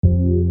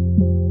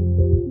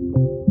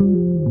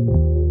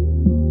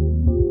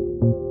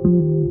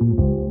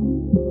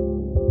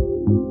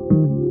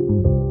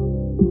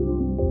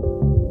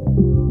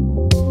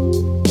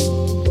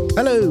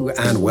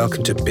and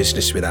welcome to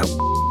Business Without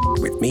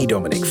with me,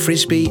 Dominic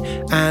Frisby,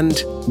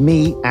 and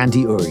me,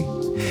 Andy Uri.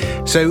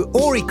 So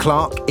Uri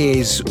Clark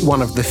is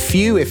one of the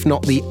few, if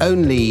not the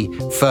only,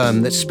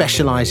 firm that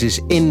specialises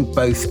in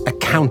both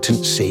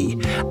accountancy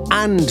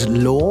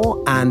and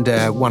law, and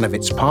one of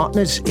its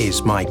partners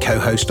is my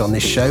co-host on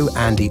this show,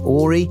 Andy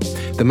Uri,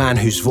 the man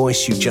whose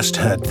voice you just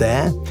heard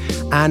there.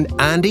 And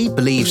Andy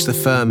believes the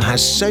firm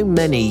has so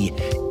many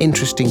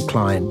interesting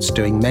clients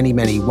doing many,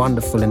 many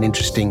wonderful and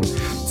interesting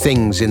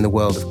things in the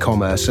world of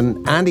commerce.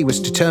 And Andy was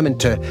determined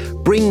to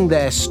bring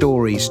their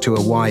stories to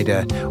a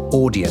wider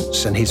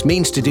audience. And his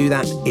means to do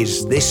that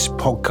is this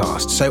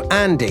podcast. So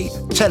Andy,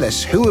 tell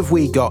us, who have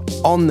we got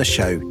on the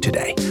show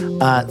today?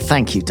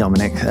 Thank you,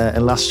 Dominic.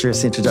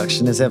 Illustrious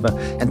introduction as ever.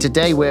 And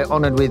today we're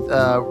honoured with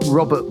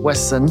Robert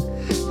Wesson,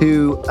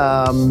 who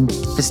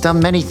has done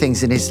many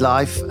things in his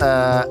life,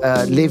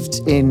 lived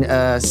in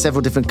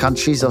several different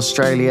countries,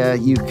 Australia,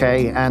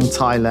 UK and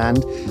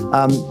Thailand.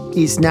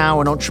 He's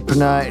now an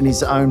entrepreneur in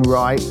his own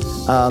right,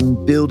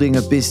 building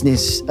a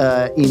business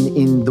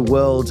in the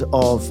world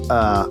of,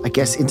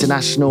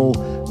 international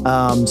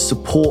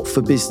support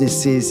for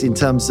businesses in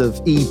terms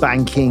of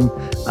e-banking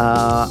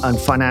and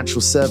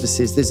financial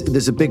services.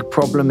 There's a big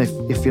problem,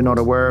 if you're not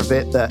aware of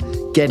it, that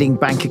getting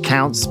bank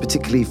accounts,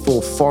 particularly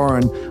for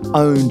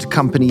foreign-owned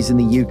companies in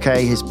the UK,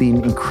 has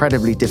been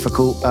incredibly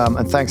difficult.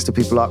 And thanks to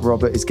people like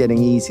Robert, it's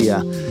getting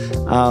easier.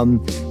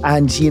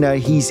 And you know,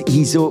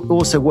 he's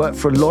also worked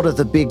for a lot of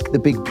the big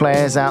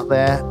players out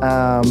there.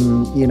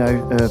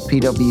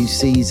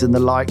 PwCs and the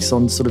likes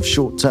on sort of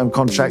short-term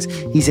contracts.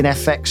 He's an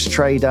FX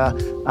trader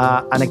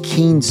and a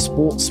keen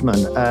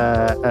sportsman,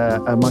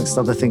 amongst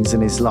other things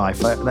in his life.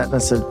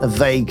 That's a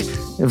vague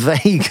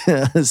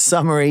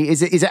summary.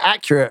 Is it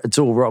accurate at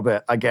all,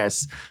 Robert? I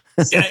guess.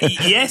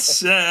 Yes,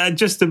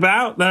 just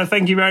about.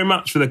 Thank you very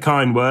much for the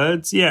kind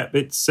words. Yeah,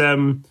 it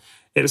sums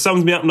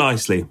me up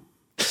nicely.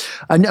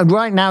 And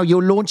right now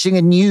you're launching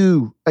a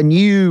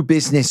new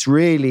business,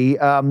 really.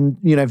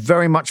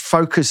 Very much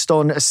focused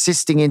on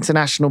assisting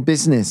international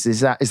business. Is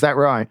that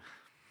right?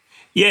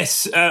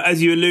 Yes,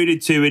 as you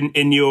alluded to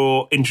in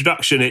your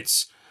introduction,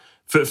 it's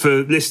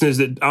for listeners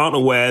that aren't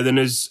aware. Then,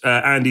 as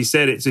Andy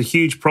said, it's a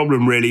huge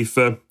problem really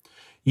for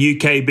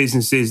UK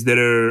businesses that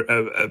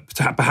are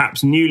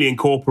perhaps newly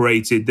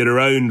incorporated, that are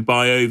owned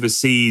by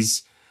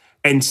overseas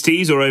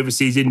entities or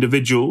overseas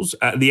individuals.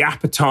 The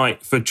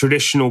appetite for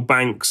traditional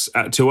banks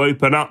to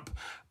open up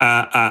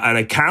an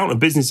account, a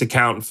business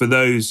account for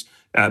those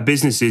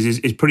businesses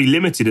is pretty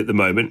limited at the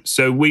moment.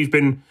 So we've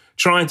been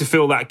trying to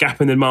fill that gap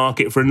in the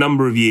market for a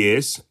number of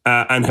years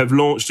and have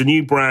launched a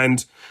new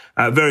brand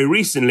very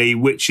recently,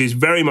 which is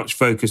very much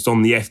focused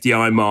on the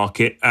FDI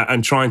market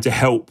and trying to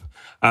help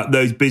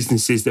those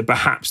businesses that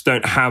perhaps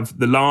don't have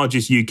the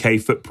largest UK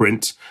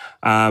footprint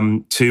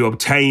to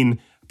obtain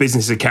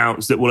business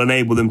accounts that will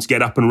enable them to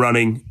get up and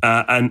running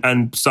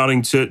and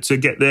starting to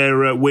get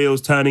their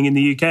wheels turning in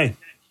the UK.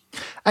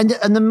 And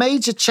the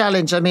major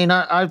challenge, I mean,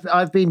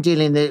 I've been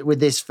dealing with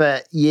this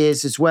for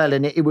years as well,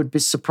 and it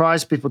would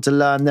surprise people to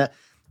learn that,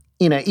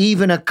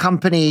 even a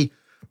company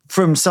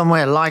from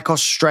somewhere like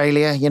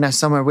Australia,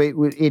 somewhere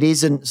where it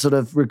isn't sort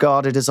of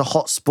regarded as a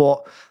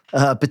hotspot,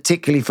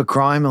 particularly for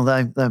crime,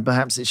 although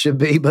perhaps it should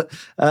be, but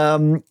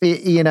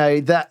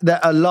that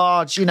a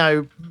large,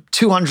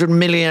 $200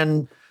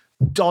 million,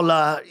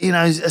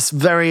 a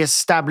very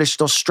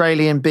established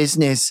Australian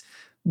business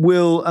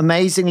will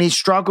amazingly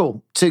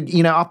struggle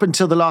to, up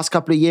until the last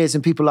couple of years,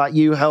 and people like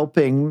you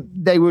helping,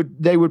 they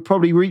would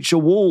probably reach a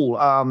wall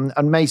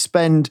and may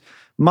spend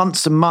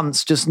months and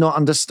months just not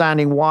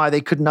understanding why they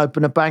couldn't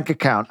open a bank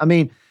account. I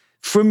mean,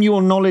 from your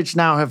knowledge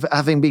now,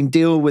 having been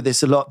dealing with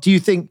this a lot, do you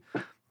think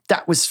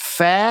that was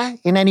fair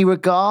in any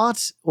regard,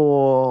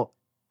 or?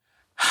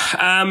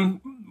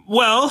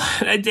 Well,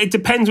 it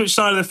depends which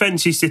side of the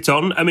fence you sit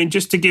on. I mean,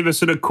 just to give a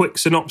sort of quick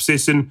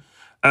synopsis and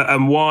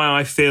why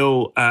I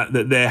feel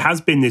that there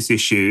has been this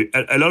issue,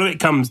 a lot of it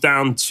comes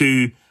down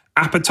to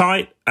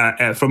appetite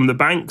from the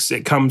banks.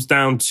 It comes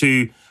down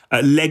to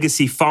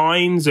legacy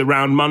fines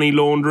around money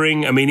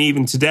laundering. I mean,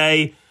 even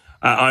today,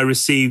 I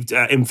received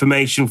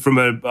information from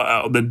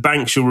the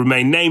bank shall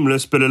remain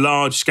nameless, but a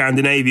large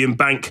Scandinavian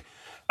bank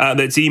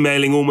that's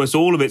emailing almost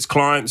all of its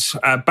clients,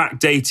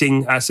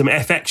 backdating some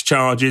FX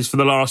charges for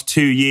the last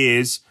 2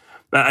 years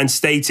and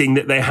stating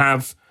that they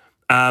have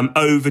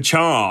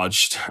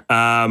overcharged,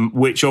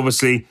 which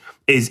obviously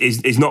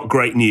is not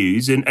great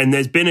news. And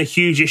there's been a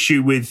huge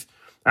issue with,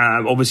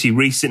 obviously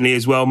recently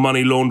as well,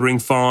 money laundering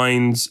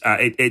fines.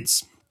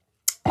 It's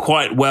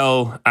quite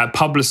well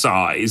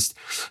publicized.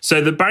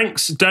 So the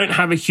banks don't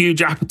have a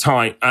huge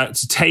appetite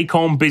to take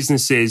on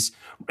businesses,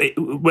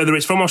 whether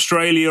it's from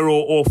Australia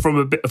or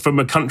from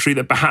a country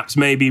that perhaps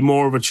may be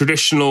more of a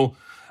traditional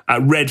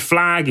red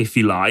flag, if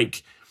you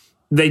like.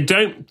 They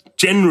don't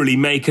generally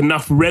make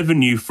enough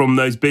revenue from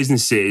those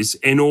businesses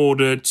in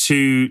order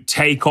to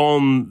take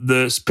on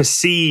the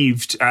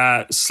perceived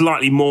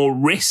slightly more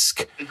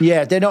risk.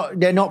 Yeah, they're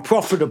not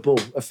profitable.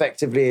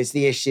 Effectively, is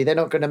the issue. They're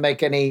not going to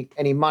make any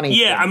money.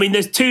 Yeah, I mean,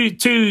 there's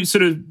two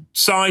sort of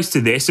size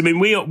to this. I mean,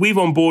 we've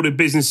onboarded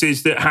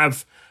businesses that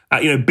have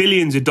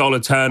billions of dollar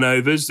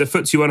turnovers. They're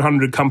FTSE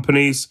 100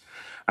 companies.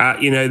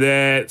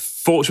 They're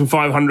Fortune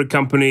 500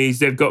 companies.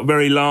 They've got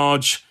very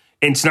large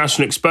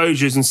international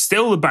exposures, and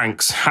still the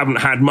banks haven't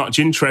had much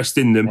interest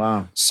in them.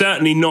 Wow.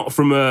 Certainly not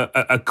from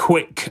a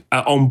quick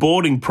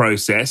onboarding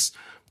process.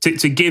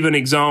 To give an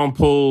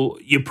example,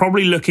 you're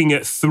probably looking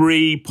at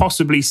 3,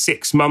 possibly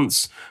 6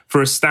 months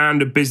for a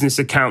standard business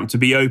account to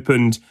be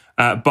opened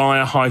by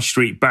a high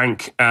street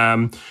bank,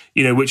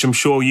 which I'm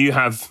sure you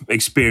have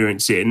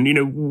experience in.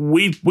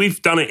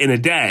 We've done it in a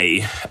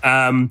day.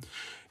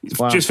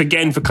 Wow. Just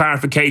again, for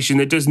clarification,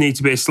 there does need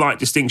to be a slight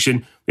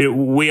distinction.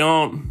 We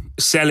aren't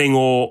selling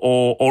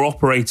or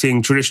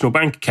operating traditional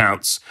bank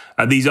accounts.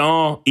 These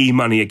are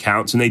e-money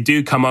accounts, and they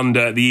do come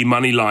under the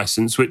e-money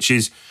license, which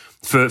is,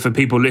 for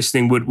people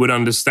listening, would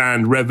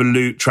understand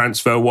Revolut,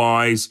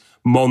 TransferWise,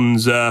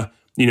 Monzo,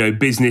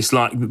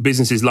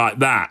 businesses like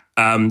that.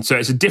 So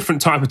it's a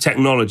different type of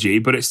technology,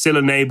 but it still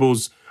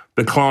enables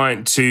the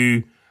client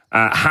to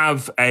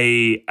have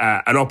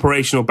an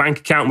operational bank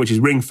account, which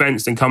is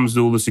ring-fenced and comes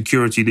with all the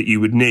security that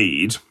you would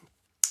need.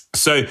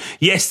 So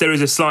yes, there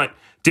is a slight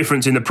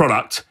difference in the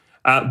product,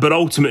 but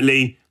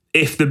ultimately,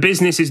 if the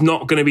business is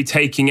not going to be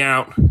taking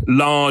out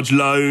large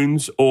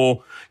loans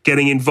or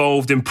getting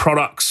involved in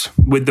products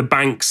with the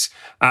banks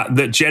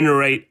that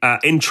generate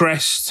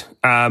interest,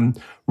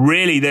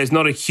 really there's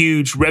not a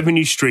huge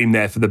revenue stream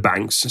there for the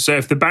banks. So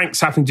if the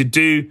bank's having to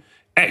do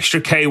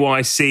extra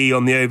KYC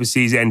on the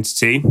overseas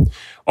entity,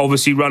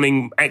 obviously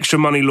running extra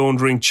money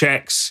laundering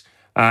checks,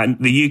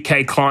 the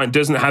UK client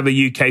doesn't have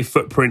a UK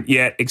footprint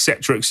yet,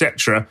 etc.,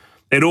 etc.,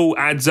 it all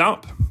adds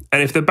up.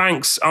 And if the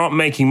banks aren't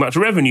making much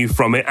revenue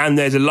from it and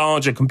there's a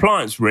larger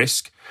compliance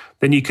risk,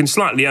 then you can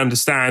slightly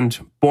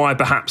understand why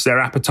perhaps their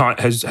appetite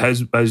has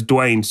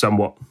waned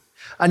somewhat.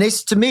 And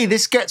this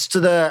gets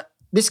to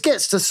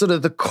sort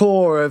of the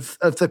core of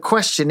the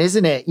question,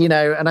 isn't it?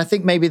 And I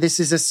think maybe this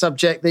is a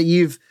subject that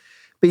you've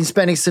been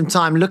spending some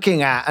time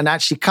looking at, and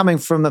actually coming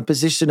from a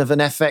position of an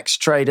FX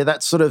trader.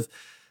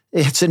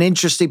 It's an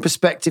interesting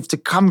perspective to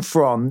come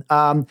from.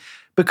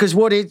 Because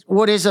what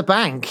is a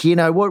bank?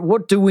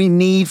 What do we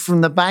need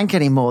from the bank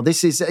anymore?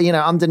 This is,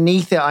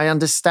 underneath it, I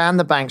understand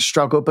the bank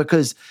struggle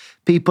because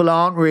people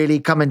aren't really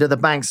coming to the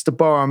banks to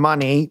borrow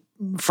money,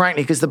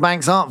 frankly, because the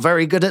banks aren't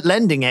very good at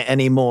lending it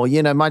anymore.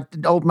 My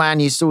old man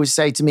used to always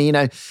say to me,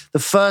 the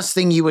first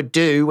thing you would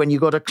do when you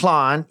got a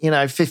client,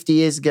 50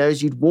 years ago,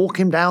 is you'd walk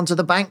him down to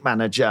the bank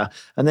manager,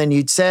 and then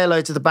you'd say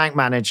hello to the bank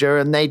manager,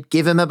 and they'd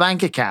give him a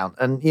bank account,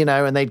 and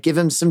they'd give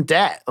him some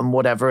debt and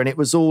whatever, and it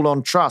was all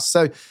on trust.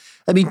 So,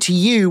 I mean, to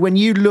you, when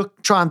you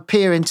try and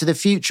peer into the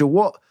future,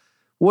 what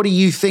do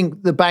you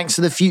think the banks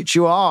of the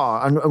future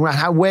are,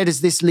 and where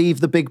does this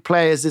leave the big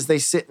players as they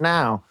sit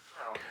now?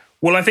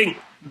 Well, I think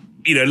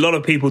a lot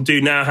of people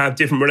do now have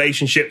different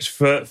relationships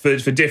for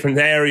different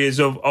areas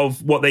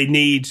of what they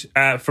need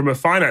from a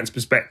finance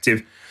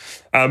perspective.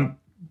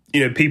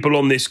 People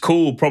on this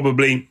call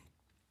probably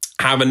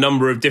have a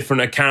number of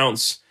different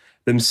accounts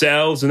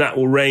themselves, and that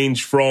will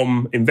range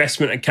from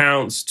investment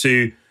accounts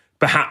to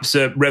perhaps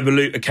a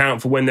Revolut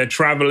account for when they're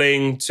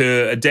traveling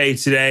to a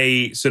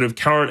day-to-day sort of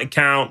current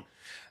account.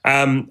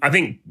 I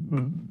think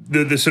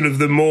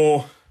the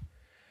more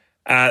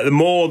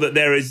that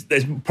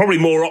there's probably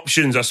more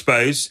options, I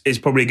suppose, is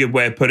probably a good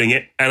way of putting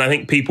it. And I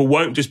think people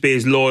won't just be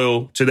as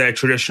loyal to their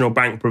traditional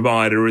bank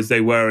provider as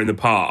they were in the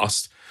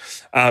past.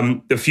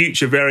 The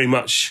future very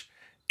much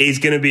is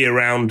going to be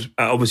around,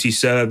 obviously,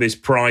 service,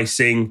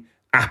 pricing,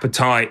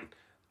 appetite.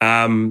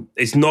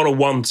 It's not a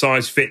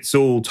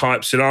one-size-fits-all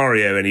type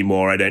scenario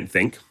anymore, I don't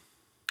think.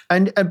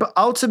 But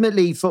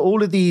ultimately, for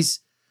all of these,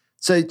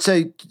 so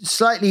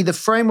slightly the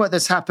framework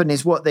that's happened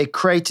is what they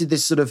created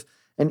this sort of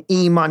an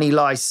e-money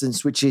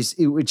license, which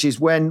is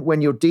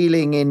when you're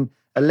dealing in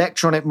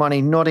electronic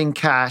money, not in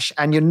cash,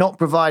 and you're not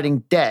providing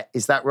debt.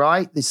 Is that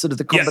right? This sort of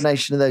the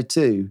combination of those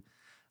two.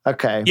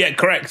 Okay. Yeah,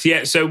 correct.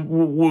 Yeah. So,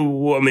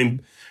 I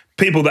mean,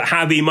 people that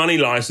have e-money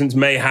license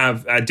may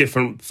have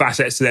different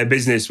facets to their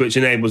business, which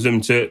enables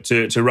them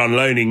to run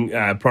loaning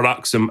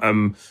products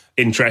and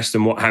interest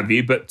and what have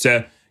you. But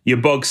your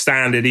bog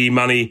standard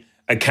e-money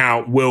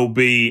account will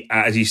be,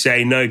 as you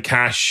say, no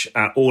cash,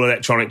 all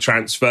electronic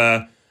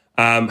transfer.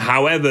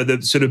 However,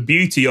 the sort of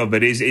beauty of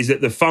it is that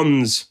the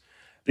funds,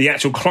 the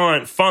actual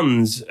client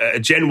funds,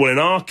 general in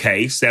our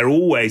case, they're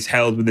always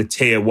held with a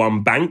tier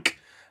 1 bank.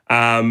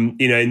 In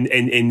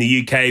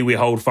the UK, we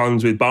hold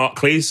funds with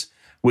Barclays,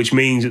 which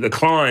means that the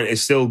client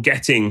is still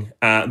getting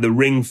the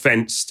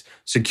ring-fenced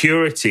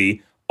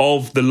security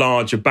of the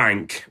larger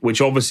bank, which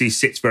obviously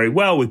sits very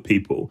well with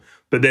people.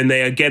 But then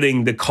they are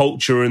getting the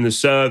culture and the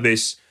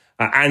service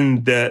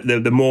and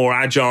the more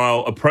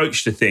agile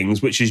approach to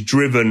things, which is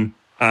driven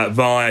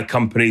via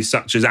companies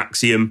such as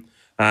Axiom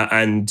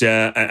and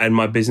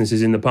my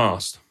businesses in the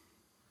past.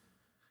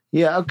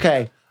 Yeah,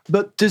 okay.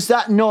 But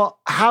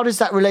how does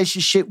that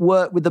relationship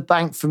work with the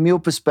bank from your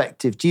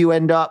perspective? Do you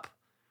end up,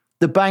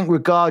 the bank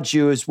regards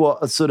you as what,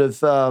 a sort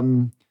of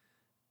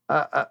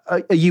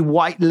are you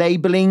white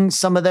labeling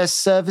some of their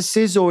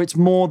services, or it's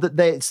more that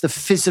it's the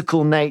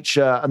physical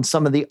nature and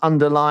some of the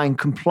underlying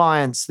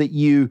compliance that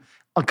you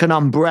can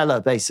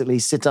umbrella, basically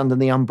sit under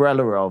the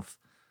umbrella of?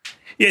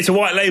 Yeah, it's a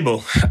white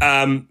label.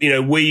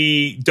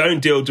 We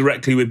don't deal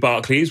directly with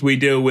Barclays. We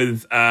deal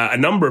with a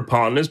number of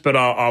partners, but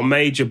our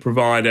major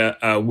provider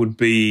would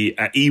be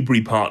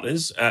eBri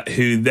Partners,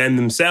 who then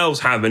themselves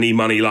have an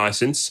e-money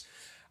license.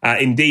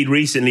 Indeed,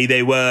 recently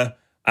they were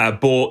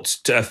bought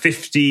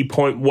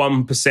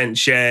 50.1%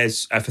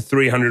 shares for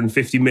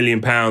 £350 million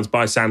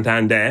by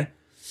Santander.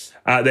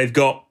 They've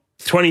got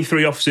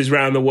 23 offices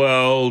around the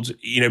world,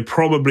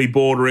 probably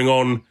bordering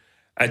on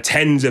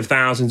tens of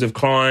thousands of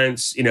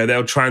clients.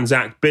 They'll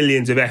transact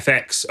billions of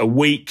FX a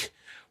week,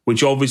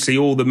 which obviously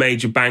all the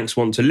major banks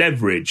want to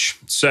leverage.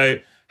 So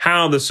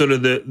how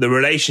the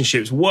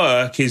relationships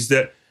work is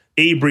that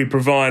eBri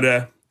provide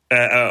a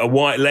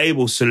white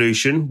label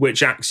solution,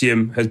 which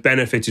Axiom has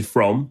benefited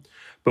from,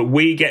 but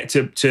we get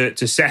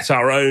to set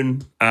our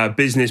own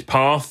business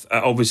path,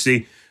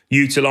 obviously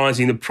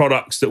utilizing the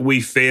products that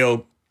we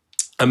feel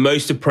are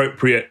most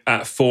appropriate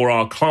for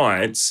our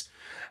clients.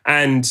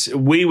 And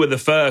we were the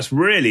first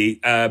really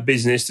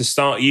business to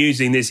start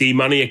using this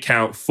e-money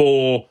account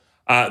for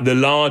the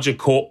larger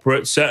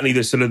corporates, certainly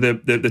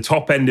the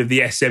top end of the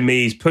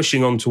SMEs,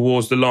 pushing on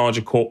towards the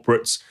larger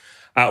corporates,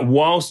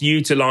 whilst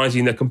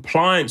utilizing the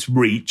compliance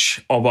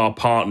reach of our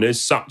partners,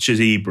 such as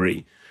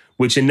eBri,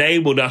 which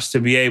enabled us to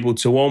be able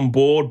to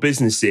onboard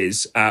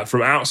businesses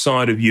from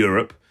outside of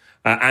Europe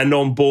and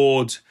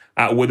onboard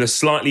with a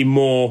slightly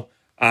more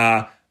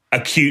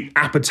acute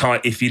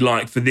appetite, if you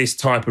like, for this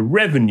type of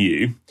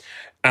revenue.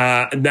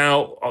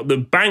 Now, the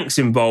bank's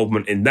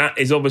involvement in that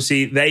is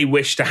obviously they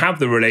wish to have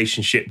the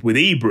relationship with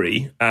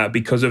eBri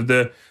because of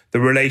the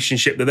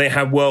relationship that they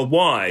have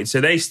worldwide.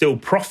 So they still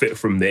profit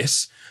from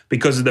this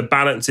because of the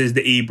balances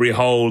that eBri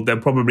hold.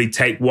 They'll probably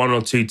take one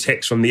or two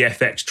ticks from the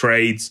FX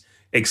trades,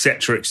 et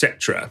cetera, et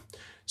cetera.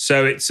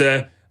 So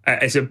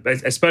I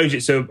suppose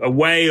it's a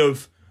way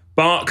of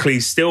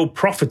Barclays still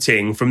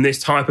profiting from this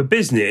type of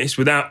business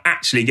without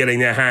actually getting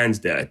their hands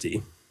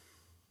dirty.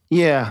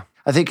 Yeah.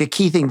 I think a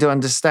key thing to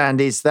understand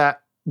is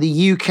that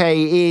the UK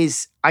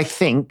is, I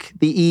think,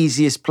 the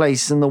easiest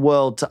place in the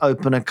world to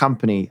open a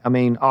company. I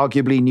mean,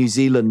 arguably New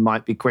Zealand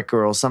might be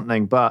quicker or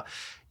something, but,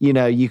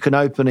 you can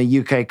open a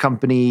UK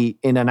company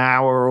in an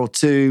hour or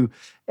two.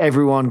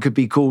 Everyone could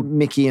be called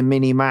Mickey and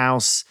Minnie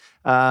Mouse.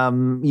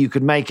 You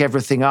could make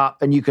everything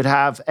up and you could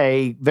have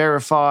a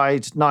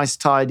verified, nice,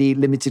 tidy,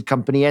 limited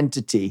company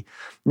entity.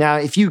 Now,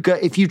 if you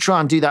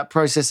try and do that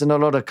process in a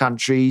lot of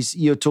countries,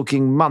 you're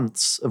talking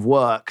months of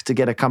work to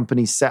get a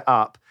company set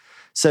up.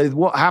 So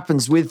what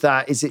happens with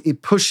that is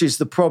it pushes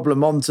the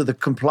problem onto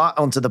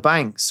the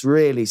banks,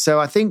 really. So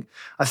I think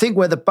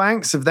where the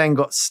banks have then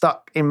got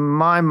stuck, in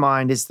my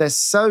mind, is they're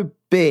so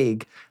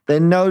big, they're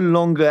no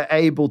longer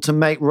able to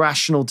make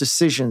rational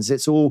decisions.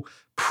 It's all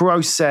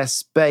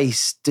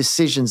process-based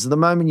decisions. The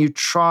moment you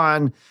try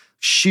and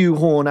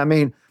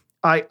shoehorn,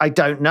 I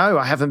don't know,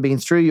 I haven't been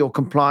through your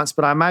compliance,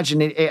 but I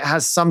imagine it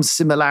has some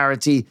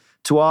similarity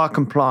to our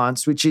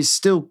compliance, which is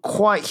still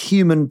quite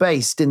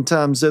human-based in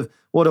terms of,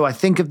 what do I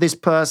think of this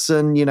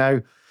person?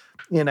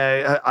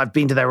 I've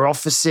been to their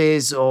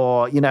offices,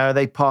 or, are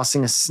they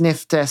passing a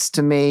sniff test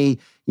to me?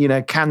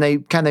 Can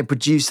they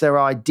produce their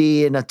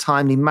ID in a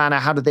timely manner?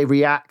 How do they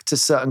react to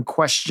certain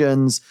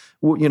questions?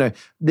 I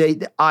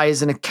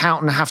as an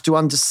accountant have to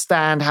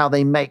understand how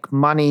they make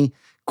money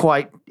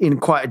in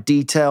quite a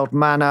detailed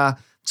manner.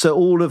 So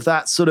all of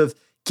that sort of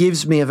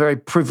gives me a very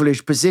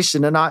privileged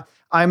position. And I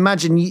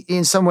imagine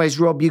in some ways,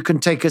 Rob, you can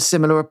take a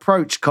similar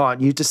approach, can't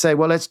you? To say,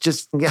 well, let's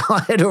just get our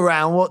head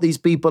around what these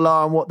people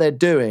are and what they're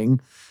doing.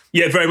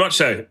 Yeah, very much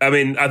so.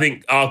 I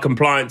think our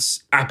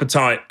compliance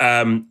appetite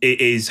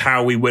is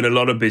how we win a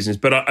lot of business.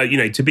 But,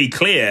 to be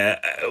clear,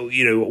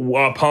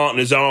 our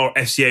partners are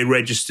FCA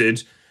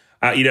registered.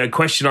 A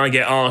question I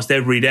get asked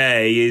every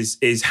day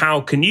is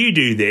how can you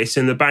do this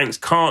and the banks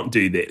can't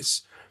do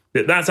this?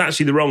 That's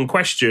actually the wrong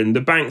question.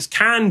 The banks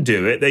can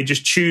do it. They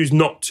just choose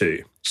not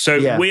to.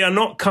 So We are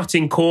not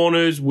cutting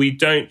corners. We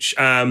don't,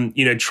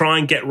 try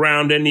and get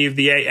around any of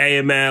the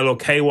AML or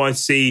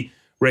KYC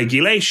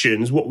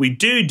regulations. What we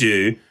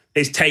do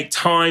is take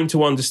time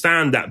to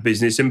understand that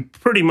business, and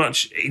pretty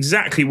much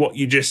exactly what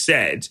you just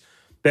said.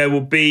 There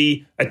will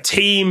be a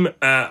team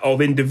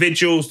of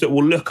individuals that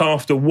will look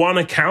after one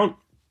account,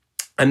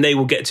 and they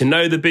will get to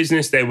know the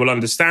business. They will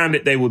understand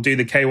it. They will do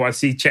the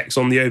KYC checks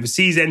on the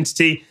overseas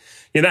entity.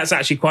 That's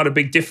actually quite a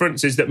big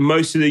difference, is that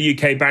most of the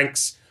UK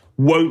banks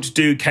won't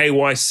do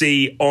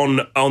KYC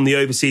on the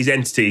overseas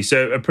entity.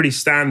 So a pretty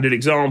standard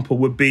example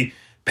would be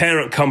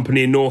parent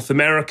company in North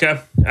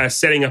America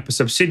setting up a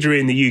subsidiary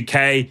in the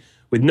UK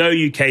with no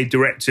UK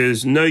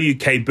directors, no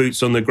UK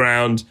boots on the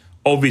ground,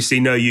 obviously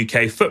no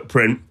UK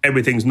footprint.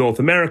 Everything's North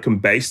American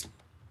based.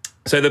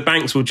 So the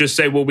banks will just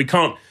say, well, we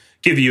can't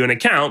give you an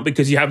account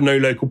because you have no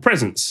local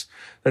presence.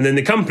 And then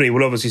the company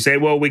will obviously say,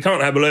 well, we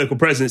can't have a local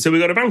presence, so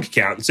we've got a bank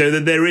account. So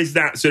that there is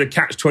that sort of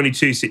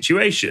catch-22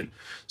 situation.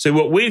 So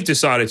what we've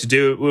decided to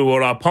do,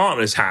 what our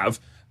partners have,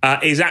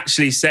 is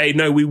actually say,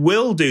 no, we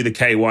will do the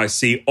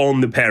KYC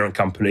on the parent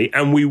company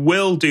and we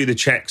will do the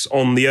checks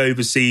on the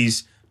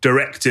overseas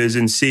directors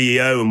and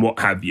CEO and what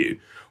have you,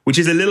 which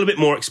is a little bit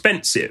more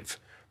expensive.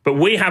 But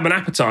we have an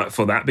appetite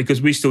for that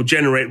because we still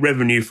generate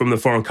revenue from the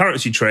foreign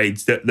currency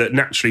trades that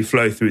naturally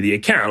flow through the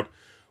account.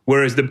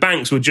 Whereas the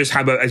banks would just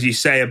have, as you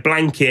say, a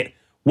blanket,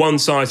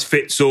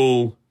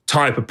 one-size-fits-all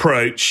type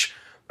approach,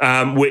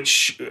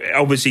 which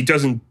obviously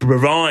doesn't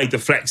provide the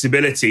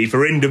flexibility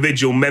for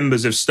individual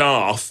members of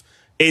staff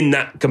in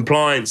that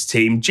compliance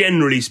team,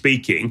 generally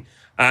speaking,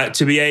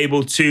 to be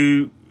able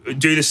to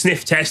do the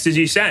sniff test, as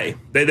you say.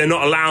 They're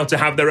not allowed to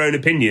have their own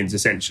opinions,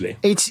 essentially.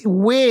 It's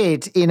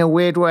weird in a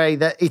weird way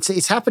that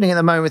it's happening at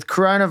the moment with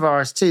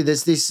coronavirus too.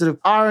 There's this sort of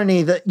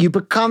irony that you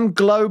become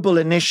global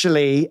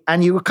initially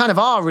and you kind of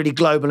are really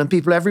global and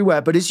people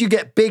everywhere. But as you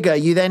get bigger,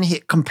 you then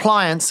hit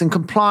compliance and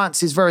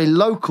compliance is very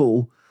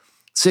local.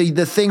 So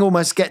the thing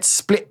almost gets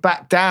split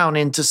back down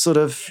into sort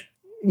of,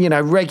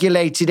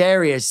 regulated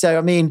areas. So,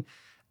 I mean,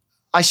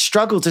 I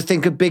struggle to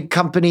think of big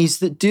companies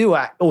that do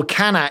act or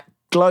can act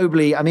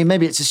globally. I mean,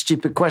 maybe it's a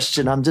stupid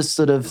question. I'm just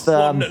sort of...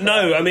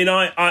 No, I mean,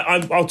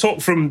 I'll talk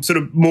from sort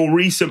of more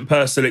recent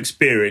personal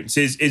experience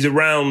is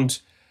around,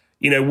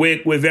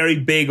 we're very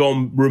big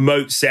on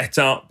remote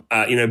setup.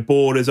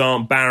 Borders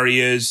aren't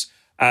barriers.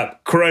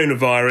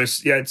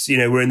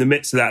 Coronavirus, we're in the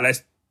midst of that.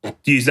 Let's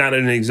use that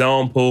as an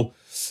example.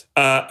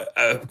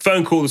 A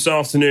phone call this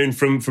afternoon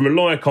from a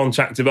lawyer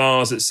contact of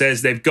ours that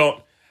says they've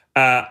got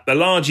a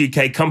large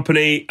UK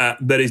company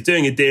that is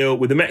doing a deal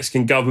with the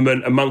Mexican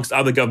government, amongst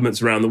other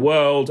governments around the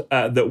world,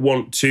 that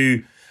want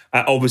to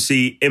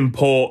obviously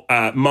import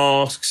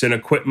masks and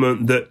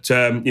equipment that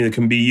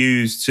can be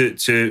used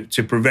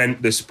to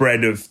prevent the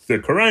spread of the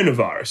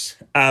coronavirus.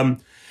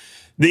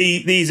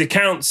 These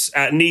accounts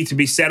need to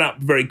be set up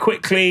very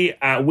quickly.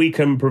 We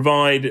can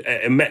provide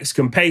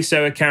Mexican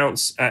peso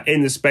accounts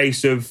in the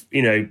space of,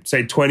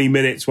 say 20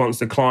 minutes once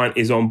the client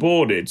is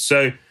onboarded.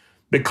 So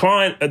the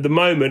client at the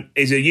moment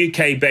is a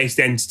UK-based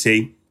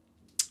entity,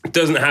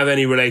 doesn't have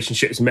any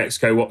relationships in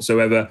Mexico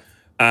whatsoever,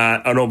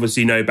 and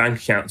obviously no bank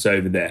accounts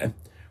over there.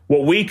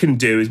 What we can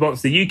do is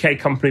once the UK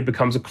company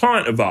becomes a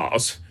client of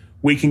ours,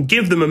 we can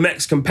give them a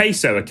Mexican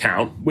peso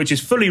account, which is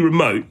fully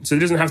remote, so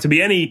there doesn't have to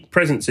be any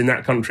presence in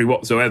that country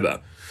whatsoever.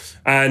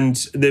 And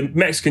the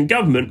Mexican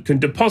government can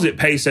deposit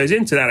pesos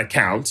into that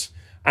account,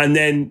 and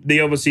then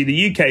the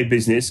UK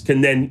business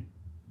can then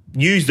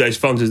use those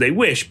funds as they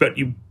wish, but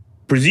you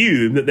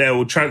presume that they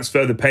will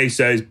transfer the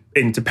pesos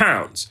into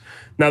pounds.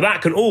 Now,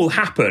 that can all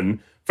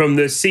happen from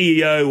the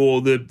CEO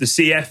or the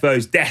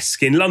CFO's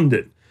desk in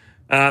London.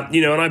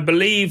 And I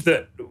believe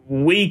that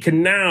we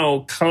can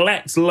now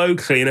collect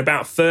locally in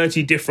about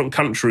 30 different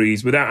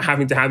countries without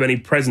having to have any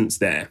presence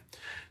there.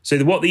 So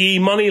what the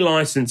e-money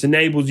license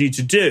enables you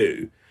to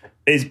do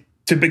is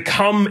to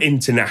become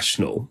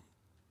international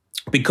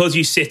because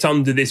you sit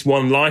under this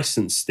one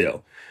license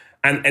still,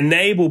 and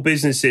enable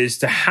businesses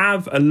to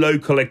have a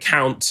local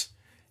account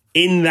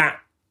in that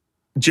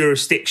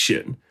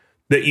jurisdiction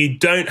that you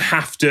don't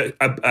have to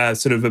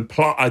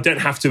apply. I don't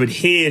have to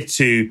adhere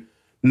to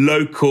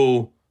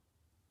local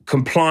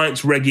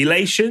compliance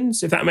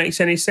regulations, if that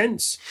makes any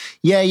sense.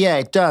 Yeah,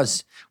 it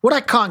does. What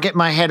I can't get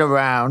my head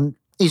around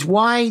is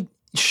why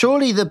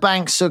surely the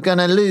banks are going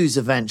to lose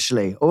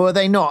eventually, or are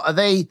they not?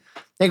 They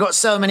got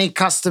so many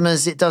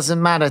customers, it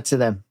doesn't matter to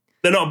them.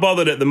 They're not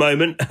bothered at the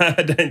moment.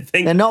 I don't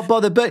think they're not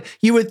bothered. But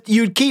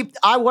you'd keep.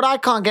 What I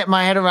can't get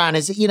my head around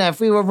is, if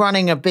we were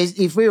running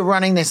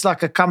this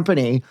like a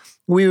company,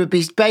 we would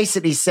be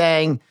basically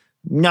saying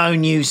no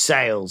new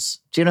sales.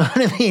 Do you know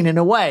what I mean? In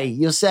a way,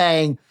 you're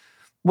saying,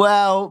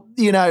 well,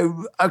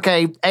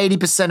 okay,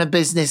 80% of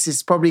business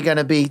is probably going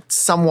to be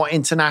somewhat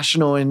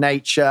international in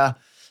nature.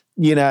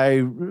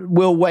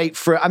 We'll wait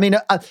for it. I mean,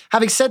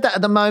 having said that,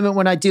 at the moment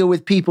when I deal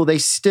with people, they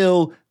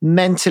still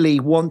mentally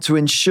want to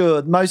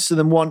ensure, most of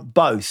them want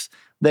both.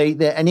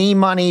 They're an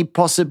e-money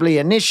possibly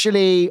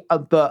initially,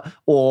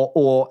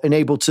 or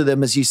enable to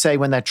them, as you say,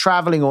 when they're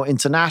traveling or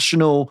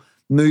international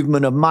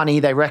movement of money.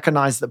 They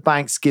recognize that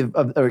banks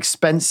are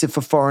expensive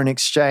for foreign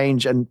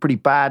exchange and pretty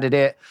bad at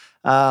it.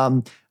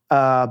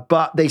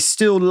 But they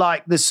still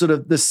like this sort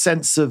of the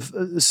sense of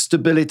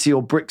stability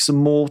or bricks and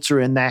mortar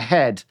in their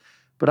head.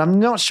 But I'm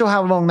not sure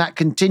how long that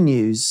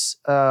continues.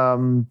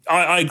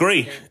 I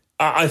agree.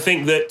 I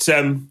think that,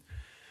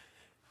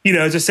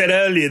 as I said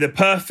earlier, the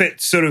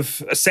perfect sort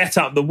of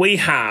setup that we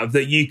have,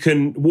 that you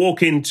can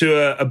walk into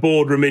a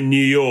boardroom in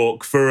New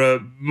York for a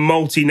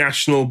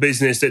multinational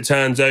business that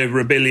turns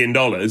over $1 billion,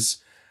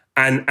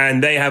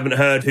 and they haven't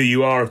heard who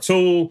you are at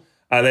all.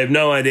 They have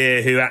no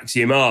idea who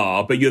Axiom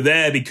are, but you're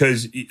there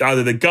because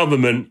either the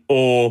government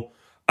or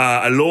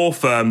a law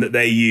firm that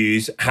they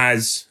use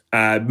has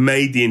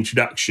made the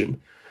introduction.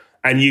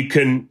 And you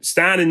can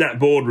stand in that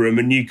boardroom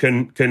and you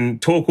can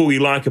talk all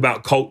you like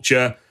about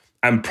culture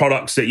and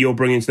products that you're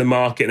bringing to the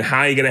market and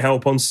how you're going to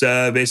help on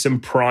service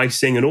and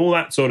pricing and all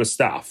that sort of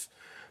stuff.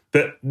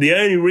 But the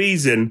only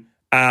reason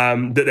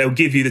that they'll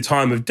give you the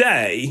time of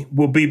day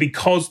will be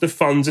because the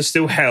funds are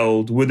still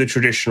held with a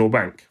traditional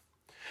bank.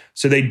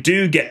 So they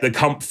do get the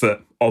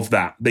comfort of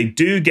that. They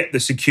do get the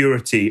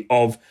security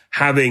of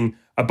having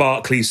a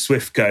Barclays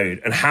Swift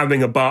code and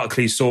having a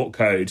Barclays sort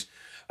code.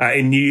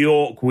 In New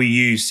York, we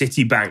use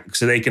Citibank,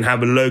 so they can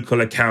have a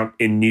local account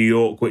in New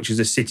York, which is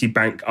a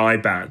Citibank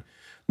IBAN.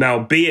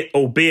 Now,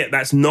 albeit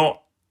that's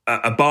not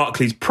a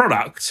Barclays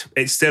product,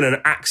 it's still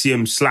an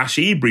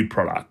Axiom/Ebury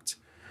product.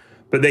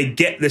 But they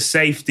get the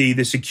safety,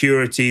 the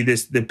security,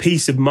 the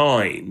peace of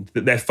mind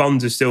that their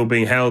funds are still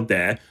being held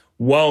there,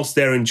 whilst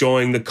they're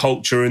enjoying the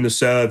culture and the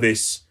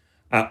service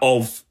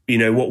of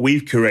what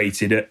we've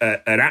curated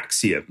at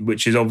Axiom,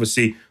 which is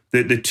obviously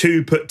the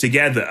two put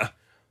together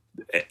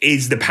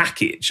is the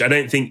package. I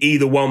don't think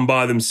either one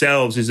by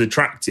themselves is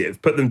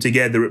attractive. Put them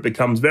together, it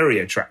becomes very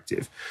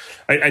attractive.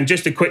 And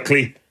just to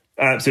quickly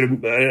sort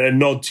of a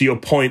nod to your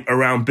point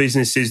around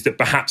businesses that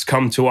perhaps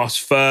come to us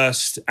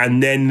first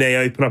and then they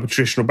open up a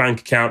traditional bank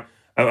account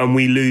and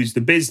we lose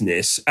the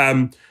business.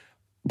 A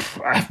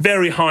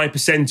very high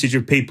percentage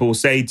of people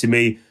say to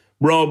me,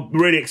 Rob,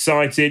 really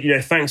excited.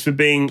 Thanks for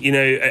being,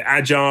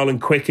 agile and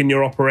quick in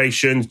your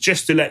operations.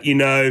 Just to let you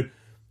know,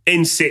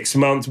 in 6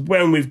 months,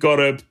 when we've got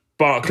a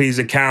Barclays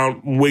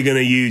account, we're going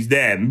to use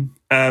them.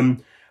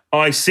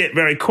 I sit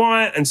very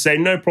quiet and say,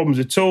 no problems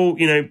at all.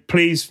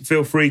 Please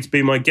feel free to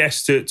be my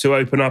guest to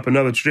open up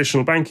another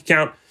traditional bank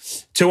account.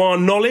 To our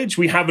knowledge,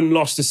 we haven't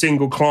lost a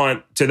single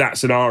client to that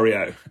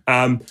scenario.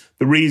 The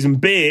reason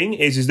being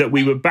is that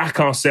we would back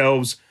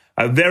ourselves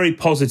very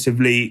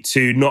positively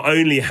to not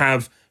only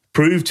have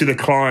proved to the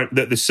client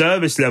that the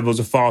service levels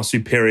are far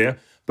superior,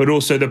 but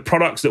also the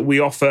products that we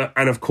offer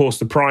and, of course,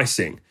 the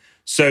pricing.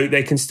 So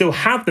they can still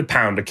have the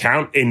pound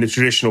account in the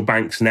traditional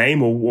bank's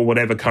name or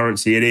whatever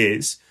currency it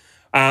is.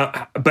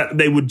 But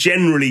they would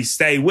generally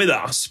stay with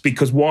us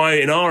because why,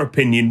 in our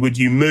opinion, would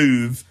you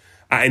move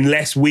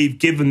unless we've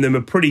given them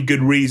a pretty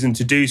good reason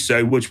to do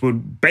so, which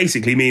would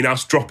basically mean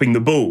us dropping the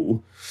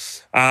ball,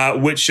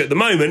 which at the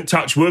moment,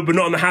 touch wood, we're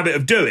not in the habit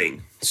of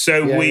doing.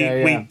 So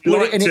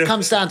it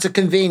comes down to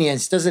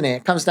convenience, doesn't it?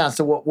 It comes down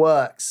to what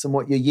works and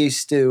what you're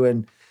used to.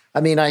 And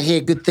I mean, I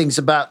hear good things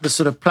about the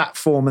sort of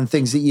platform and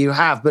things that you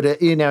have, but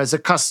as a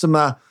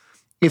customer,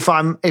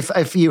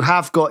 if you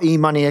have got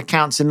e-money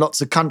accounts in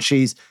lots of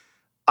countries,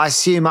 I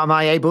assume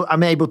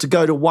I'm able to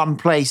go to one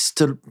place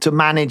to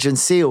manage and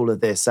see all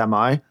of this, am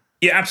I?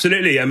 Yeah,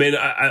 absolutely. I mean,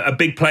 a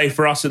big play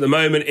for us at the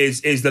moment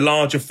is the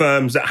larger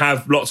firms that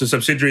have lots of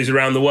subsidiaries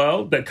around the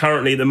world that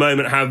currently at the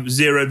moment have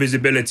zero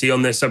visibility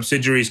on their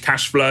subsidiaries'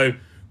 cash flow,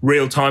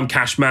 real-time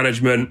cash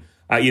management,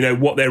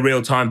 what their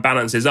real-time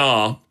balances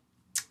are.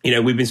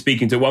 We've been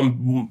speaking to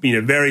one,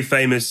 very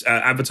famous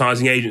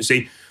advertising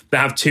agency that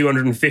have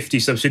 250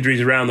 subsidiaries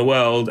around the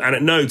world, and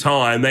at no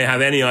time they have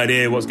any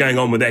idea what's going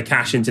on with their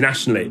cash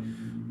internationally.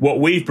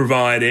 What we've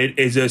provided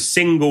is a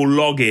single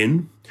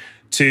login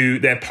to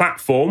their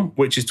platform,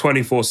 which is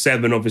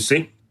 24/7,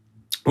 obviously,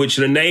 which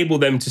will enable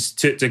them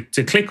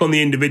to click on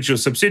the individual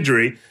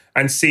subsidiary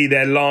and see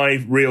their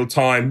live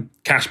real-time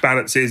cash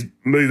balances,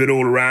 move it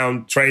all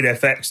around, trade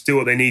FX, do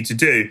what they need to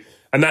do.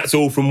 And that's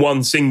all from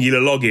one singular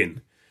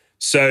login.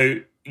 So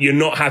you're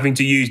not having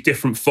to use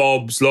different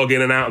fobs, log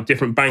in and out of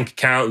different bank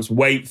accounts,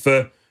 wait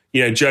for,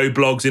 Joe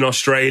Blogs in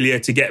Australia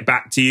to get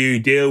back to you,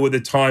 deal with the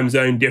time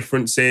zone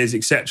differences,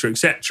 et cetera, et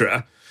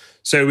cetera.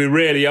 So we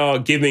really are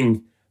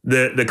giving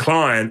the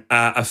client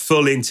a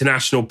full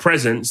international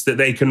presence that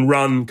they can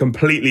run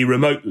completely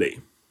remotely.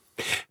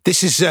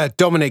 This is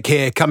Dominic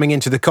here coming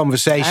into the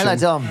conversation. Hello,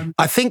 Dom.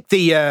 I think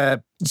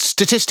the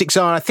statistics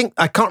are,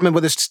 I can't remember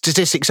what the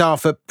statistics are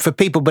for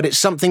people, but it's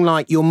something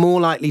like you're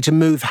more likely to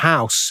move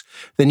house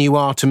than you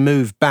are to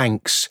move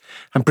banks.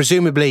 And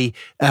presumably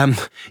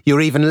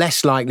you're even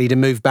less likely to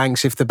move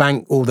banks if the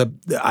bank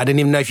I don't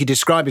even know if you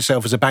describe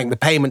yourself as a bank, the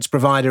payments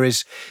provider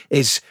is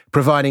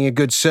providing a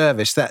good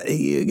service.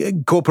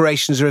 That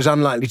corporations are as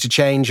unlikely to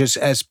change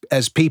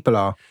as people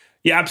are.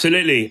 Yeah,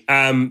 absolutely.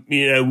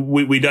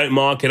 We don't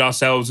market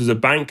ourselves as a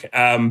bank.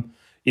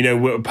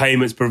 We're a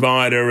payments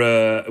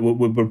provider.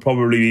 We'll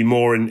probably be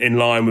more in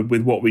line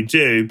with what we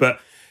do. But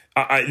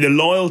the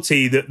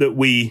loyalty that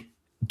we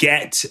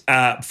get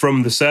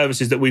from the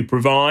services that we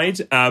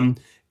provide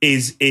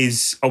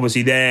is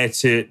obviously there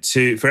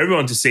for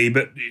everyone to see.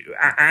 But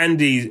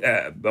Andy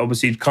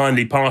obviously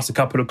kindly passed a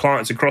couple of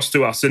clients across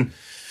to us, and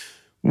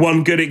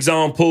one good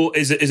example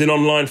is an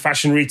online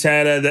fashion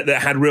retailer that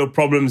had real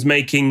problems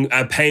making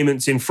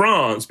payments in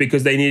France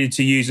because they needed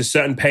to use a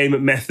certain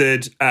payment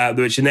method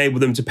which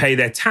enabled them to pay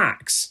their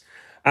tax.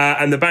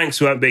 And the banks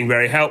weren't being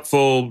very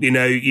helpful.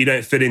 You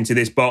don't fit into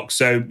this box,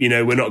 so,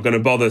 we're not going to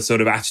bother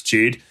sort of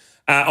attitude.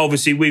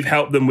 Obviously, we've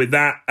helped them with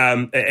that,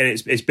 and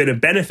it's been a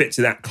benefit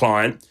to that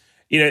client.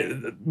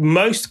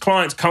 Most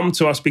clients come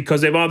to us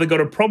because they've either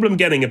got a problem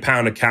getting a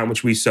pound account,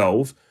 which we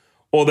solve,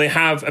 or they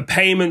have a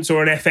payments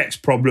or an FX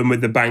problem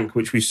with the bank,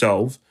 which we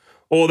solve,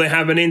 or they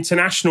have an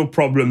international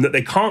problem that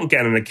they can't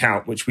get an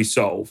account, which we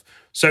solve.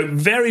 So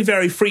very,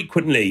 very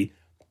frequently,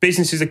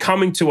 businesses are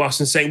coming to us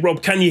and saying,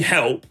 Rob, can you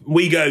help?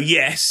 We go,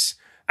 yes.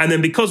 And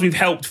then because we've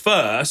helped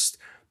first,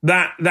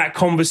 that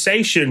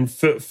conversation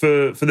for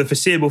the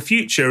foreseeable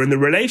future and the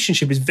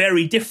relationship is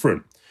very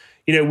different.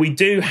 we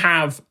do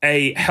have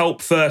a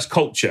help first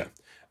culture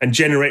and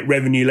generate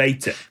revenue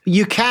later.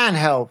 You can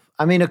help.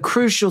 I mean, a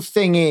crucial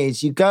thing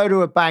is you go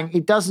to a bank,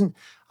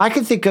 I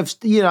can think of,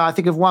 I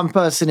think of one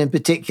person in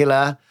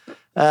particular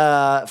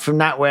from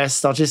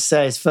NatWest. I'll just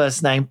say his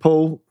first name,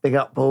 Paul. Big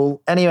up,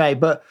 Paul. Anyway,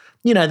 but,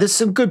 there's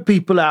some good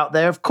people out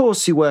there, of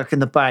course, who work in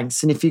the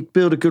banks. And if you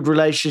build a good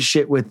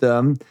relationship with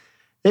them,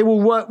 they will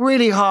work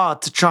really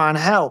hard to try and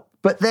help.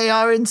 But they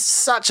are in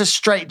such a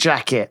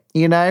straitjacket,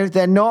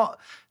 they're not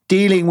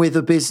dealing with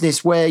a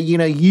business where,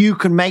 you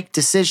can make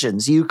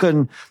decisions.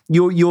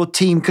 Your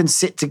team can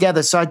sit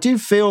together. So I do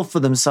feel for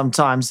them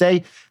sometimes.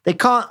 They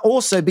can't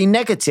also be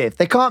negative.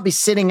 They can't be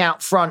sitting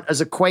out front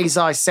as a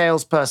quasi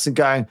salesperson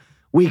going,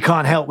 we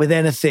can't help with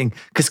anything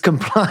because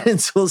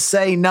compliance will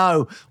say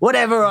no,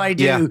 whatever I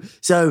do.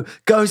 So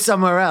go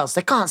somewhere else.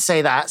 They can't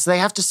say that. So they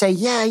have to say,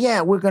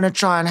 yeah, we're going to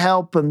try and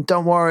help and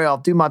don't worry, I'll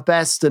do my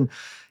best. And,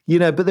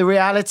 but the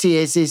reality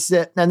is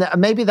that, and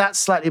maybe that's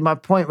slightly my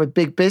point with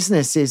big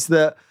business, is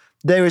that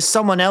there is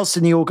someone else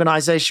in the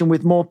organization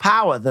with more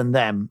power than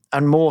them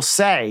and more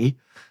say.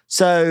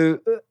 So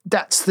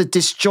that's the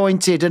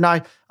disjointed, and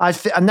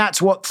and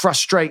that's what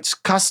frustrates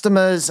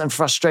customers and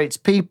frustrates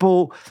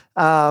people.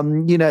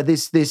 The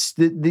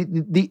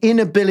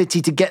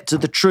inability to get to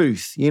the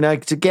truth,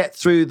 to get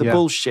through the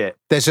bullshit.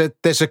 There's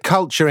a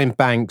culture in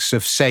banks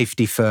of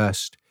safety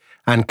first,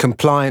 and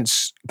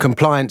compliance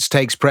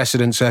takes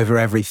precedence over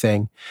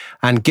everything.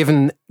 And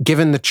given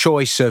the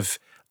choice of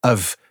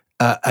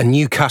a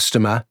new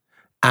customer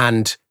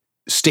and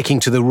sticking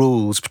to the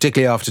rules,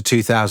 particularly after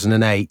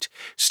 2008,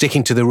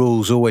 sticking to the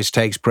rules always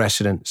takes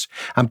precedence.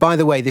 And by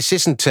the way, this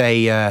isn't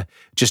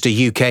just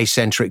a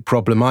UK-centric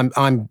problem.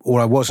 I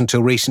was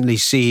until recently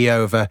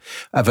CEO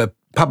of a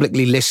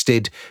publicly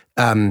listed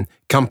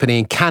company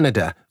in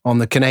Canada on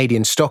the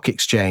Canadian Stock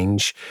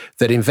Exchange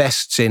that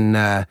invests in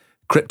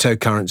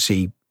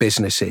cryptocurrency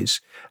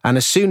businesses. And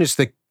as soon as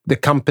the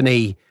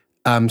company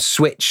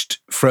switched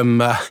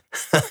from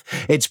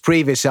its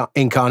previous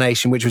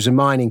incarnation, which was a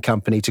mining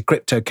company, to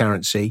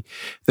cryptocurrency,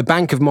 the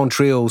Bank of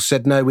Montreal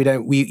said, no,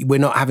 we're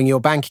not having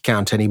your bank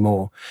account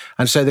anymore.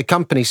 And so the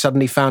company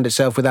suddenly found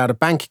itself without a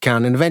bank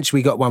account, and eventually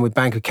we got one with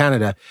Bank of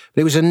Canada.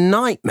 But it was a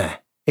nightmare.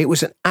 It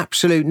was an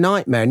absolute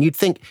nightmare. And you'd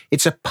think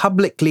it's a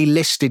publicly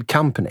listed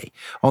company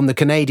on the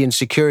Canadian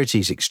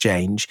Securities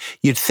Exchange.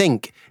 You'd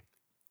think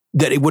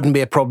that it wouldn't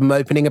be a problem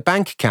opening a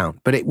bank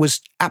account, but it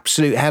was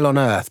absolute hell on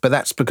earth. But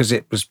that's because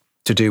it was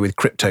to do with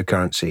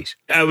cryptocurrencies.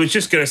 I was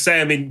just going to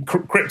say,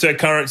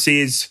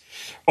 cryptocurrency is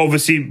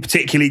obviously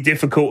particularly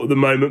difficult at the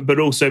moment, but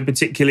also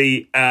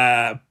particularly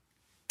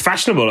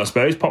fashionable, I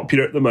suppose,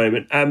 popular at the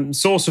moment.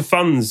 Source of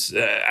funds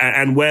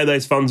and where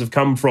those funds have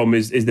come from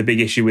is the big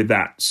issue with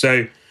that.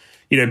 So,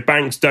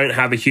 banks don't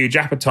have a huge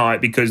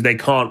appetite because they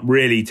can't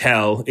really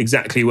tell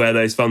exactly where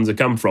those funds have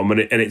come from, and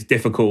it's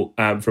difficult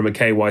from a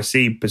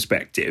KYC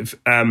perspective.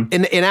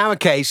 In our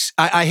case,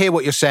 I hear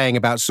what you're saying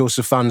about source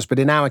of funds, but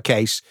in our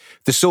case,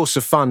 the source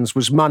of funds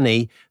was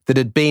money that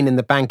had been in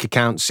the bank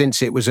account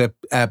since it was a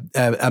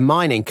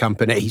mining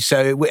company.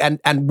 So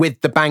and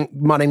with the bank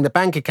running the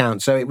bank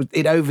account, so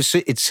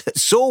it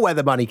saw where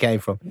the money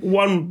came from.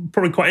 One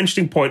probably quite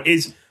interesting point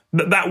is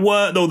that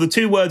word, or the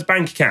two words,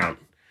 bank account.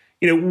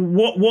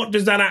 What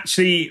does that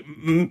actually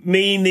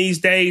mean these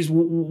days?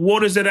 What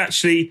does it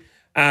actually,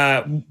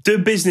 do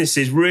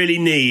businesses really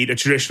need a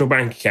traditional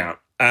bank account?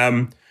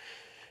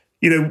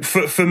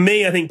 For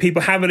me, I think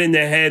people have it in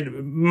their head.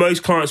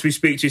 Most clients we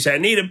speak to say, I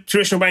need a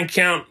traditional bank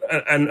account.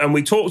 And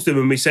we talk to them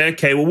and we say,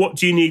 okay, well, what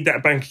do you need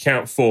that bank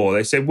account for?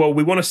 They say, well,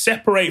 we want to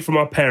separate from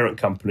our parent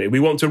company.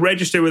 We want to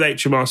register with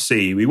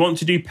HMRC. We want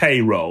to do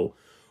payroll.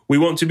 We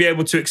want to be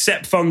able to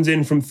accept funds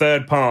in from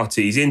third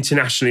parties,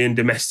 internationally and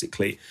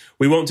domestically.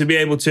 We want to be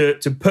able to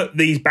put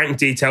these bank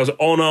details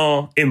on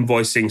our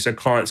invoicing so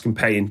clients can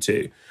pay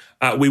into.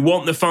 We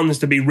want the funds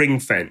to be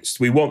ring-fenced.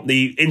 We want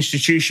the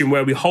institution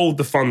where we hold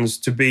the funds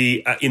to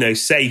be,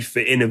 safe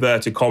in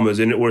inverted commas,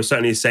 or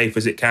certainly as safe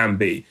as it can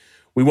be.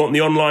 We want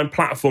the online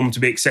platform to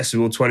be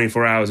accessible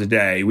 24 hours a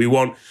day. We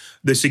want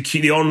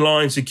the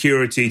online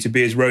security to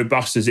be as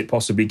robust as it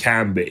possibly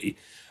can be.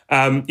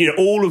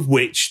 All of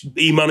which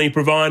e-money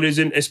providers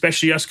and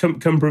especially us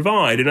can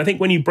provide. And I think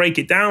when you break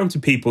it down to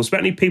people,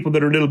 especially people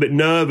that are a little bit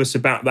nervous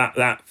about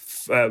that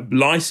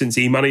license,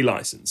 e-money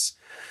license,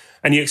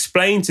 and you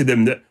explain to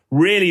them that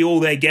really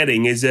all they're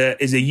getting is a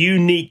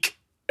unique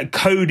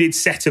coded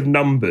set of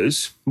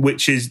numbers,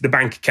 which is the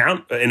bank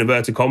account in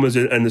inverted commas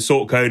and the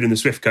sort code and the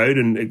SWIFT code.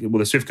 And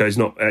the SWIFT code is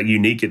not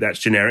unique; that's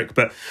generic.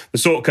 But the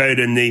sort code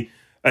and the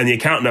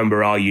account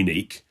number are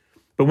unique.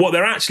 But what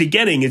they're actually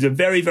getting is a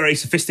very, very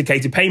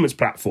sophisticated payments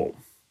platform,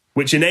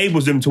 which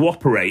enables them to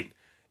operate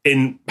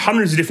in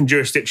hundreds of different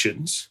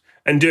jurisdictions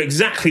and do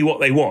exactly what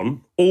they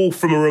want, all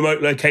from a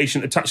remote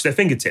location to touch their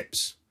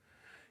fingertips.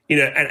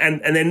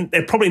 And then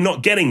they're probably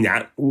not getting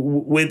that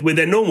with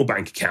their normal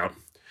bank account.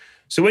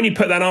 So when you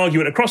put that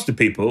argument across to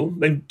people,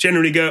 they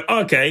generally go, oh,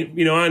 okay,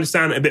 I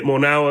understand it a bit more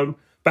now.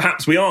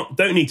 perhaps we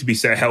don't need to be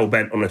so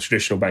hell-bent on a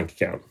traditional bank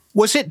account.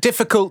 Was it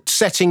difficult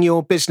setting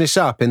your business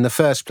up in the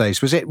first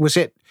place? Was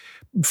it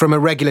from a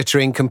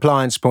regulatory and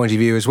compliance point of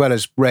view, as well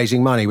as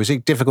raising money, was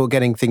it difficult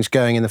getting things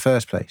going in the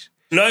first place?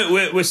 No,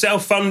 we're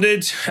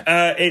self-funded.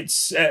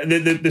 It's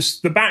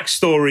the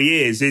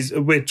backstory is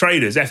we're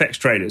traders, FX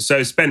traders.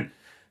 So spent a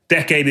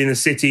decade in the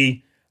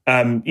city,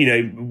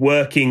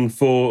 working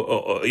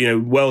for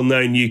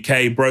well-known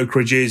UK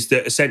brokerages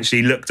that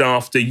essentially looked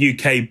after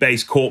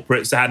UK-based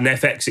corporates that had an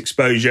FX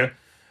exposure.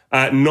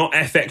 Not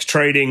FX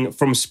trading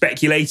from a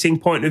speculating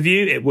point of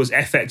view. It was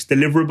FX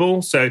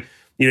deliverable. So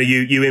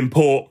you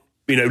import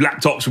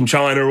laptops from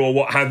China or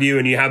what have you,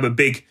 and you have a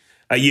big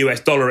US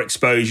dollar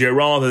exposure.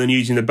 Rather than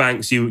using the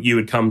banks, you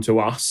would come to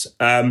us.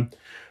 I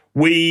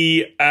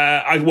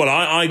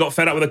got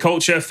fed up with the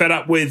culture, fed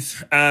up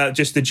with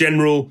just the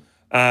general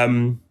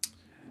attitude,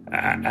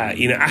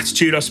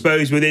 I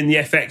suppose, within the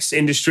FX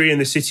industry and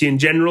the city in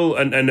general.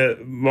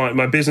 And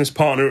my business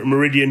partner at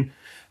Meridian,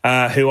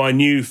 who I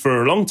knew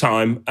for a long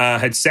time,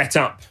 had set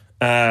up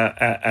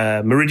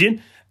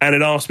Meridian and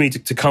had asked me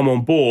to come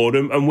on board.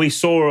 And we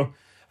saw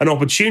an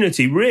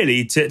opportunity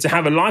really to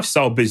have a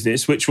lifestyle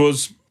business, which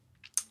was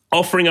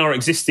offering our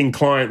existing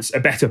clients a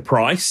better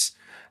price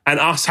and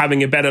us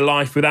having a better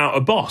life without a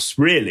boss,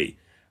 really.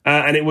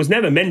 And it was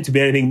never meant to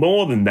be anything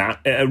more than that,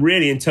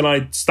 really, until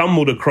I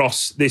stumbled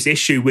across this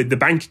issue with the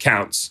bank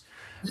accounts.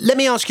 Let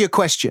me ask you a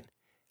question.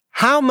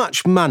 How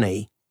much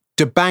money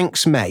do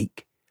banks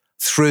make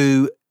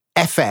through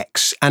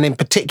FX, and in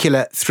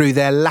particular through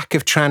their lack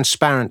of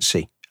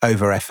transparency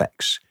over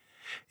FX?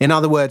 In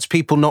other words,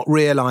 people not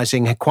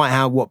realising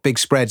quite what big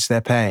spreads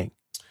they're paying.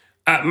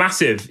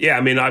 Massive. Yeah,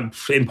 I mean,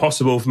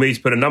 impossible for me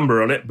to put a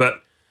number on it,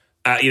 but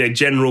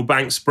general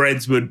bank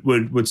spreads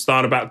would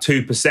start about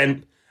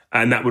 2%,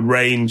 and that would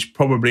range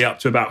probably up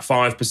to about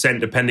 5%,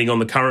 depending on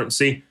the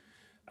currency.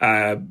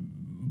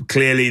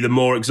 Clearly, the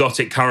more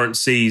exotic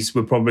currencies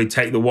would probably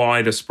take the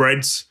wider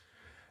spreads.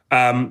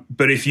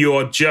 But if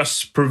you're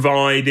just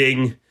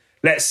providing,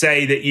 let's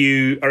say that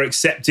you are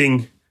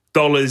accepting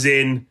dollars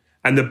in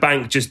and the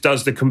bank just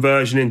does the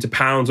conversion into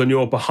pounds on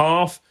your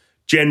behalf,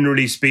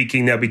 generally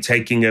speaking, they'll be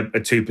taking a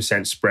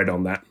 2% spread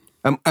on that.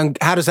 And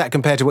how does that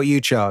compare to what you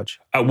charge?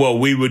 Well,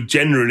 we would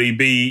generally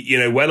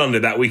be, well under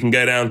that. We can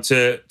go down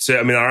to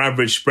our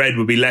average spread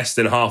would be less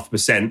than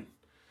 0.5%.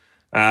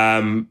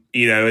 And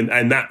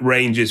that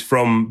ranges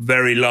from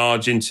very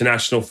large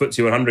international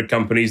FTSE 100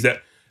 companies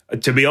that,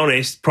 to be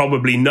honest,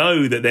 probably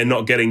know that they're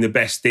not getting the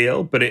best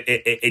deal, but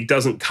it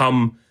doesn't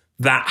come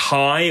that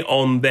high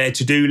on their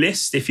to-do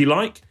list, if you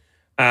like.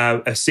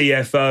 A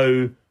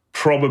CFO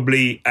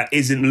probably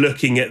isn't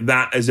looking at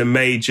that as a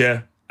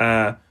major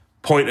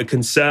point of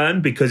concern,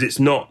 because it's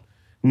not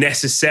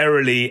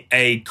necessarily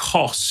a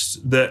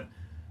cost that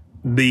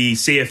the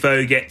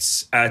CFO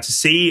gets to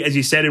see, as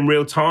you said, in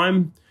real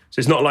time. So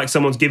it's not like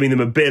someone's giving them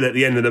a bill at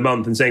the end of the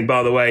month and saying,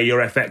 by the way, your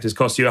FX has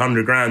cost you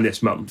 100 grand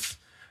this month.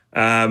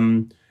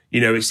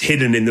 It's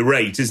hidden in the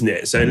rate, isn't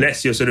it? So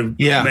unless you're sort of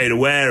made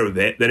aware of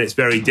it, then it's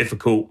very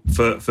difficult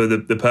for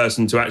the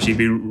person to actually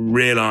be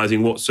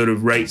realising what sort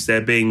of rates they're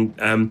being.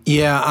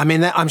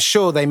 I'm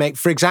sure they make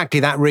for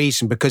exactly that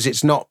reason, because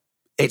it's not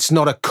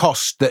a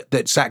cost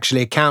that's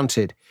actually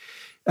accounted.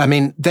 I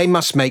mean, they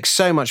must make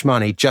so much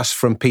money just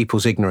from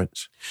people's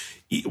ignorance.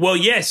 Well,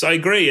 yes, I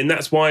agree. And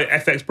that's why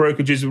FX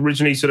brokerages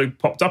originally sort of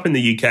popped up in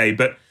the UK.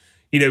 But,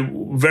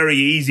 very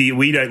easy.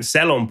 We don't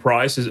sell on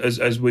price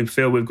as we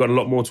feel we've got a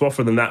lot more to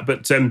offer than that.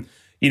 But, an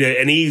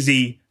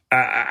easy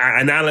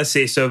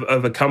analysis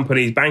of a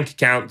company's bank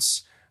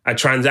accounts,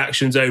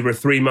 transactions over a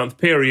 3-month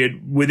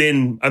period,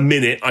 within a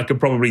minute, I could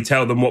probably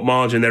tell them what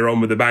margin they're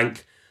on with the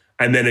bank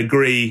and then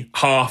agree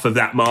half of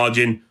that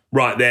margin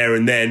right there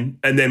and then.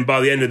 And then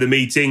by the end of the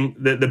meeting,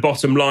 the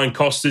bottom line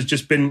cost has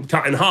just been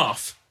cut in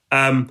half.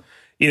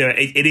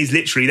 It is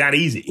literally that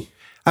easy.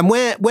 And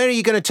where are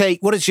you going to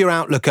take, what is your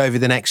outlook over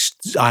the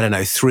next,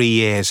 3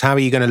 years? How are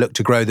you going to look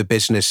to grow the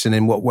business, and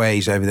in what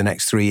ways over the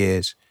next 3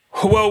 years?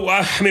 Well,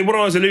 what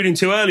I was alluding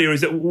to earlier is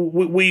that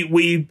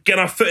we get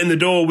our foot in the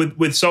door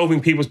with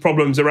solving people's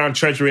problems around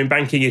treasury and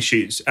banking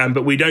issues,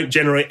 but we don't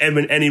generate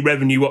any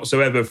revenue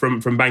whatsoever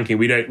from banking.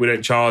 We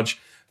don't charge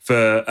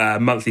for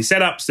monthly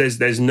setups.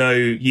 There's no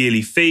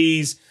yearly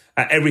fees.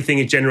 Everything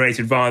is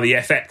generated via the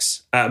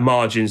FX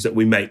margins that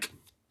we make.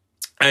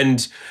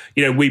 And,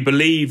 we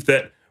believe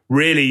that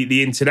really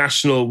the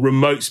international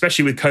remote,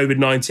 especially with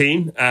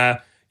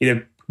COVID-19,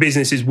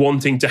 businesses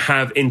wanting to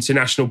have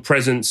international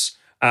presence,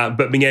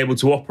 but being able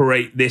to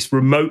operate this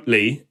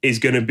remotely is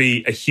going to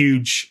be a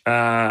huge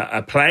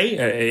play.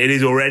 It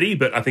is already,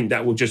 but I think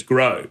that will just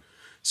grow.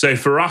 So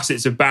for us,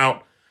 it's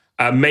about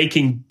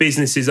making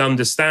businesses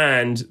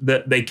understand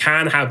that they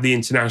can have the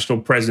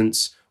international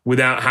presence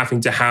without having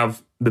to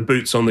have the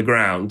boots on the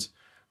ground,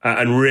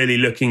 and really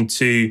looking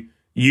to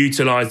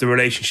utilize the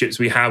relationships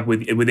we have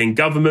within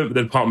government, with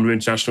the Department of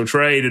International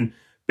Trade, and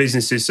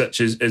businesses such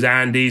as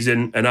Andy's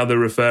and other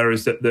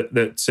referrers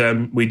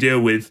that we deal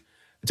with,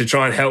 to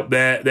try and help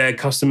their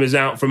customers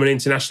out from an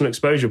international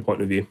exposure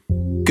point of view.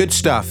 Good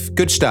stuff.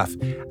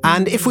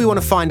 And if we want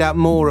to find out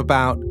more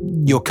about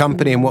your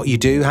company and what you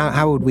do,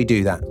 how would we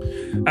do that?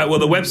 Well,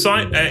 the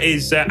website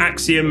is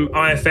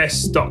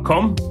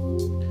axiomifs.com.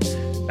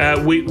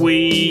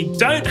 We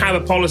don't have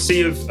a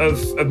policy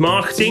of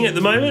marketing at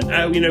the moment.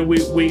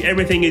 We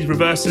everything is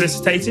reverse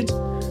solicited.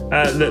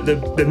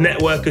 The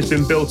network has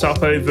been built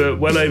up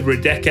well over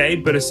a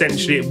decade, but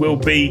essentially it will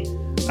be,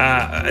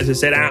 as I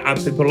said,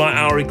 people like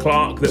Ari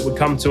Clark that would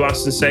come to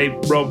us and say,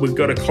 Rob, we've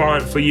got a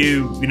client for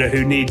you,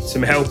 who needs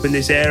some help in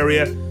this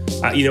area.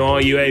 Are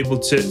you able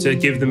to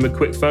give them a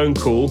quick phone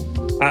call?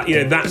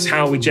 That's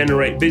how we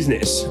generate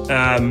business.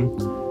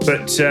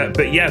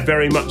 But yeah,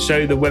 very much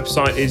so. The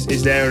website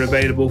is there and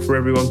available for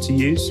everyone to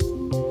use.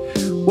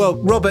 Well,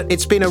 Robert,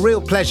 it's been a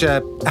real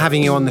pleasure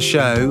having you on the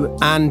show.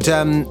 And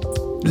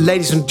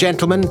ladies and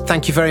gentlemen,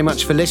 thank you very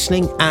much for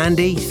listening.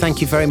 Andy,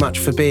 thank you very much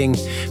for being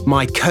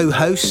my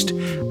co-host.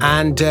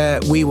 And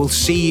we will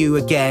see you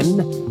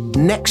again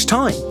next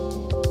time.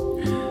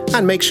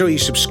 And make sure you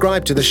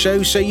subscribe to the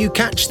show so you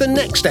catch the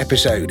next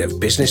episode of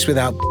Business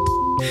Without.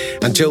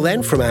 Until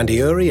then, from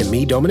Andy Urry and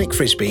me, Dominic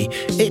Frisby,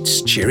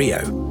 it's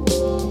cheerio.